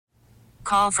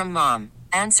Call from mom.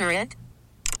 Answer it.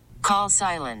 Call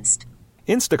silenced.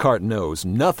 Instacart knows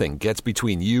nothing gets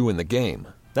between you and the game.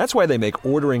 That's why they make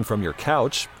ordering from your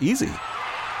couch easy.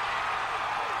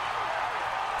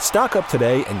 Stock up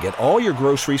today and get all your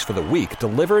groceries for the week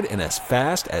delivered in as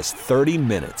fast as 30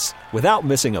 minutes without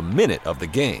missing a minute of the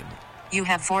game. You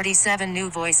have 47 new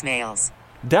voicemails.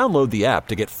 Download the app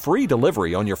to get free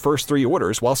delivery on your first 3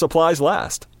 orders while supplies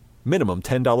last. Minimum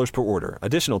 $10 per order.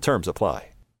 Additional terms apply.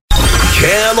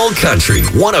 Camel Country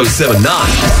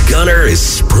 107.9. Gunner is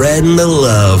spreading the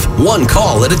love, one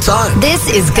call at a time.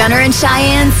 This is Gunner and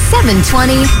Cheyenne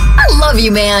 720. I love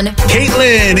you, man.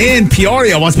 Caitlin in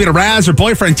Peoria wants me to razz her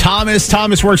boyfriend, Thomas.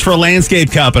 Thomas works for a landscape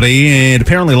company, and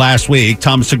apparently last week,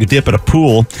 Thomas took a dip at a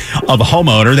pool of a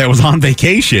homeowner that was on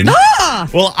vacation.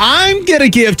 Well, I'm going to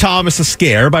give Thomas a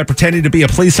scare by pretending to be a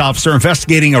police officer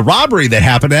investigating a robbery that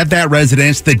happened at that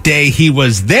residence the day he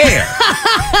was there.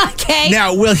 Okay.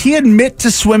 Now, will he admit to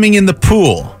swimming in the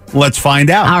pool? Let's find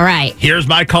out. All right. Here's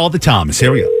my call to Thomas.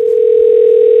 Here we go.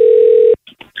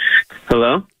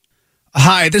 Hello?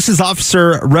 Hi, this is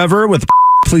Officer Rever with the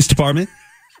police department.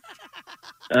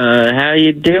 How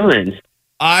you doing?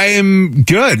 I'm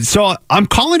good. So I'm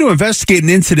calling to investigate an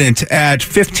incident at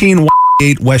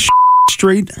 1518 West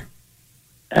Street.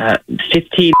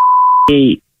 15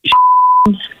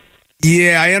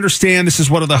 Yeah, I understand this is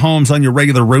one of the homes on your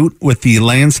regular route with the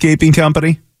landscaping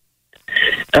company.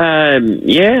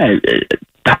 Yeah,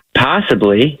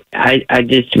 possibly. I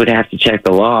just would have to check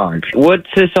the log. What's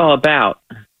this all about?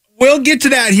 We'll get to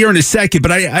that here in a second,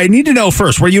 but I need to know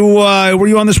first. Were you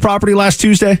on this property last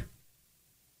Tuesday?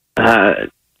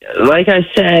 Like I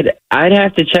said, I'd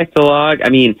have to check the log. I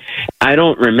mean, I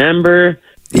don't remember.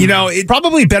 You know, it'd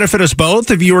probably benefit us both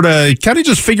if you were to kind of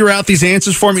just figure out these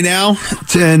answers for me now,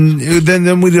 and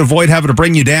then we'd avoid having to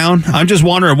bring you down. I'm just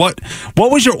wondering, what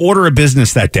was your order of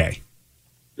business that day?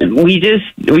 We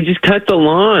just cut the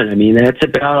lawn. I mean, that's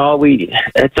all we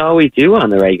do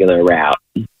on the regular route.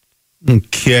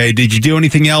 Okay. Did you do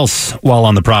anything else while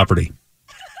on the property?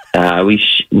 We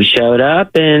showed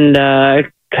up and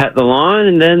cut the lawn,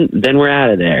 and then we're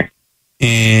out of there.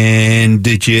 And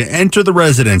did you enter the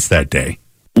residence that day?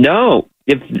 No.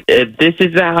 If this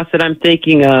is the house that I'm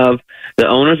thinking of, the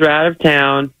owners were out of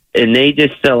town, and they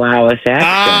just allow us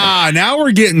access. Now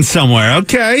we're getting somewhere.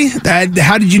 Okay.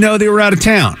 How did you know they were out of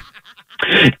town?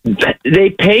 They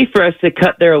pay for us to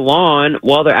cut their lawn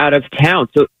while they're out of town.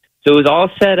 So it was all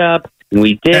set up, and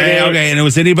we did it. Okay, and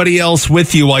was anybody else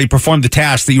with you while you performed the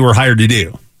task that you were hired to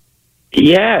do?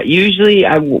 Yeah, usually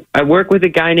I work with a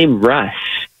guy named Russ.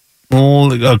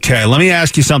 Well, okay, let me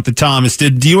ask you something, Thomas.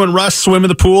 Did you and Russ swim in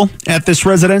the pool at this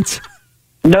residence?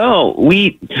 No,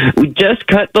 we just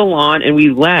cut the lawn and we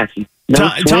left. No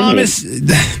Thomas,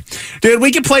 dude,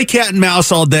 we can play cat and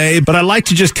mouse all day, but I'd like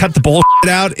to just cut the bullshit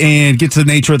out and get to the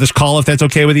nature of this call, if that's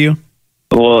okay with you.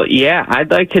 Well, yeah,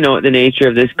 I'd like to know what the nature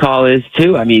of this call is,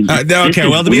 too. I mean, okay,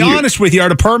 well, to be honest with you, our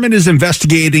department is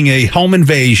investigating a home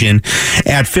invasion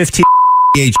at 15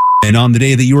 on the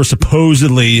day that you were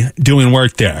supposedly doing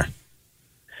work there.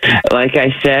 Like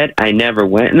I said, I never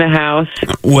went in the house.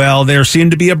 Well, there seemed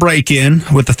to be a break-in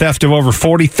with the theft of over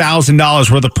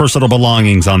 $40,000 worth of personal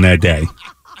belongings on that day.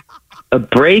 A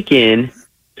break-in?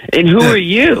 And who are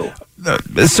you?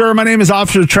 Sir, my name is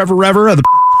Officer Trevor Rever of the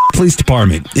police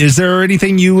department. Is there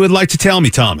anything you would like to tell me,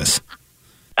 Thomas?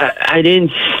 I didn't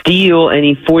steal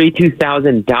any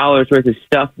 $42,000 worth of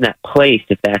stuff in that place,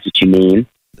 if that's what you mean.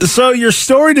 So your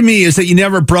story to me is that you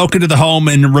never broke into the home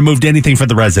and removed anything from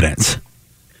the residence.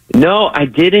 No, I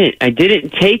didn't. I didn't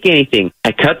take anything.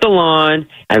 I cut the lawn,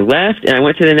 I left, and I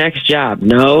went to the next job.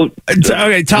 No.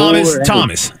 Okay,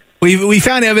 Thomas. We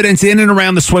found evidence in and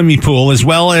around the swimming pool, as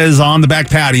well as on the back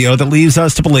patio, that leads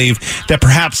us to believe that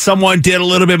perhaps someone did a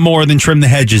little bit more than trim the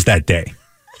hedges that day.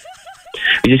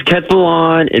 We just cut the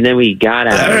lawn, and then we got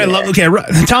out. All right, okay,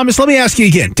 Thomas, let me ask you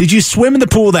again. Did you swim in the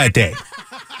pool that day?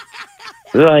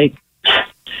 Like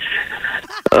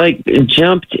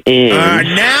jumped in.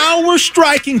 Now we're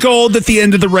striking gold at the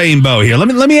end of the rainbow here.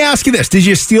 Let me ask you this: did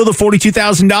you steal the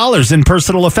 $42,000 in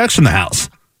personal effects from the house?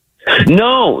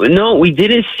 No, we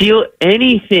didn't steal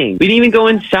anything. We didn't even go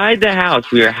inside the house.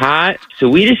 We were hot, so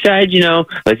we decided,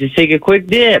 let's just take a quick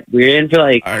dip. We were in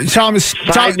for Thomas,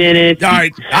 5 minutes. All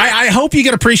right, I hope you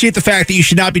can appreciate the fact that you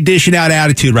should not be dishing out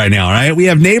attitude right now, all right? We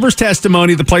have neighbors'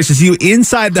 testimony that places you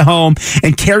inside the home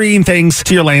and carrying things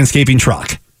to your landscaping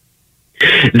truck.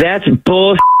 That's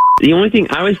bullshit. The only thing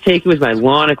I was taking was my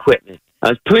lawn equipment. I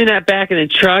was putting that back in the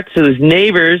truck, so those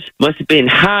neighbors must have been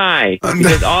high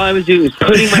because all I was doing was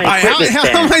putting my equipment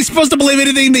back. How am I supposed to believe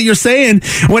anything that you're saying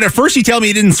when at first you tell me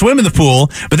you didn't swim in the pool,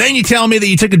 but then you tell me that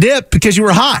you took a dip because you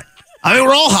were hot? I mean,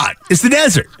 we're all hot. It's the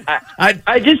desert.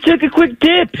 I just took a quick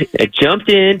dip. I jumped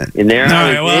in, and there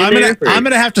I was. All right, well, I'm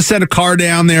gonna have to send a car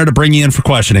down there to bring you in for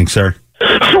questioning, sir.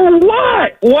 For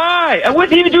what? Why? I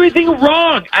wasn't even doing anything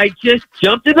wrong. I just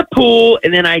jumped in the pool,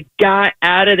 and then I got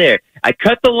out of there. I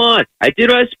cut the lawn. I did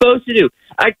what I was supposed to do.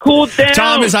 I cooled down.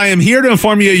 Thomas, I am here to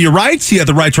inform you of your rights. You have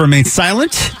the right to remain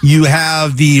silent. You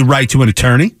have the right to an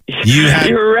attorney.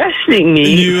 You're arresting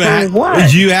me for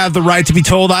what? You have the right to be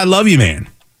told, I love you, man.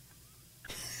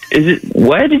 Is it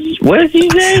what did he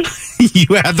say?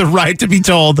 You have the right to be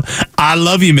told, I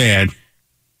love you, man.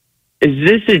 Is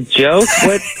this a joke?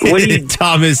 What are you...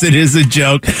 Thomas, it is a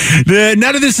joke.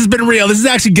 None of this has been real. This is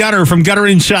actually Gunner from Gunner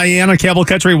in Cheyenne on Cable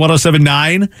Country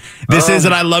 107.9. This is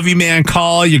an I love you, man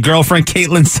call. Your girlfriend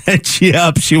Caitlin set you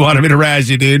up. She wanted me to razz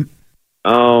you, dude.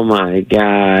 Oh, my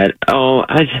God. Oh,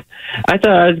 I thought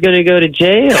I was going to go to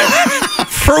jail.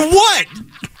 For what?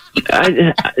 I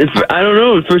don't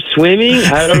know. For swimming?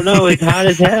 I don't know. It's hot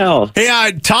as hell.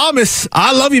 Hey, Thomas,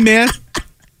 I love you, man.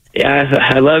 Yeah,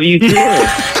 I love you, too.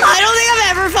 I don't think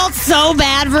I've ever felt so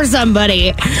bad for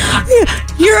somebody.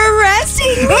 You're arresting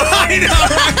me. I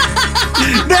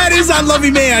know. That is I Love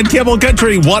You, Man. Cable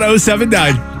Country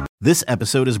 107.9. This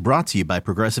episode is brought to you by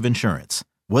Progressive Insurance.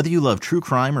 Whether you love true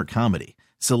crime or comedy,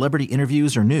 celebrity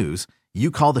interviews or news, you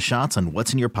call the shots on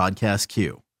what's in your podcast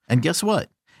queue. And guess what?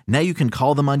 Now you can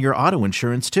call them on your auto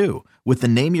insurance, too, with the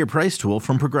Name Your Price tool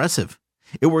from Progressive.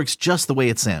 It works just the way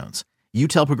it sounds. You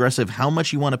tell Progressive how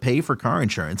much you want to pay for car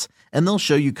insurance, and they'll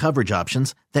show you coverage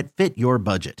options that fit your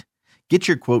budget. Get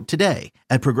your quote today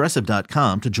at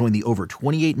Progressive.com to join the over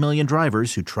 28 million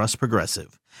drivers who trust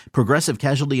Progressive. Progressive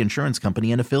Casualty Insurance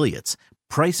Company and Affiliates.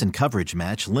 Price and coverage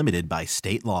match limited by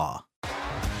state law.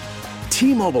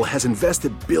 T-Mobile has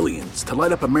invested billions to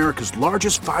light up America's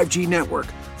largest 5G network,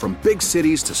 from big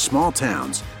cities to small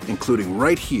towns, including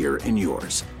right here in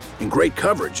yours. And great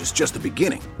coverage is just the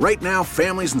beginning. Right now,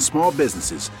 families and small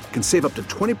businesses can save up to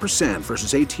 20%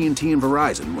 versus AT&T and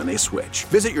Verizon when they switch.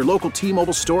 Visit your local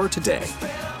T-Mobile store today.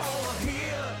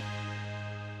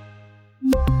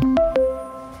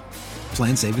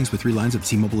 Plan savings with 3 lines of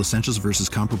T-Mobile Essentials versus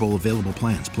comparable available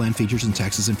plans. Plan features and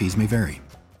taxes and fees may vary.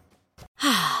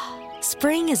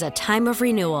 Spring is a time of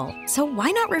renewal, so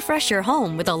why not refresh your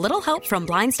home with a little help from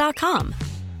Blinds.com?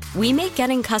 We make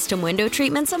getting custom window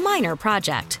treatments a minor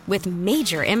project with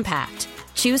major impact.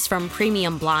 Choose from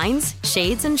premium blinds,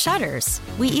 shades, and shutters.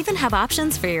 We even have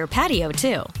options for your patio,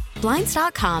 too.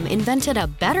 Blinds.com invented a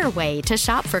better way to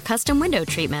shop for custom window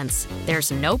treatments. There's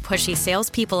no pushy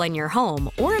salespeople in your home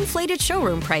or inflated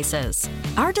showroom prices.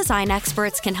 Our design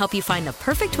experts can help you find the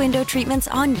perfect window treatments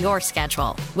on your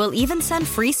schedule. We'll even send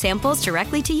free samples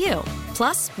directly to you.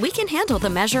 Plus, we can handle the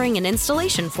measuring and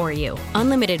installation for you.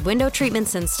 Unlimited window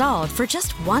treatments installed for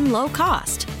just one low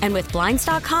cost. And with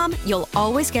Blinds.com, you'll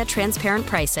always get transparent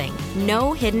pricing.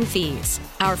 No hidden fees.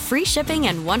 Our free shipping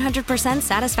and 100%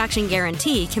 satisfaction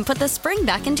guarantee can put the spring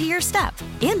back into your step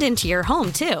and into your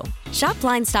home, too. Shop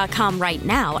Blinds.com right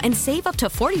now and save up to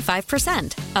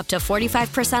 45%. Up to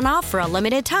 45% off for a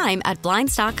limited time at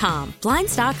Blinds.com.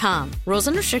 Blinds.com. Rules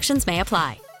and restrictions may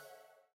apply.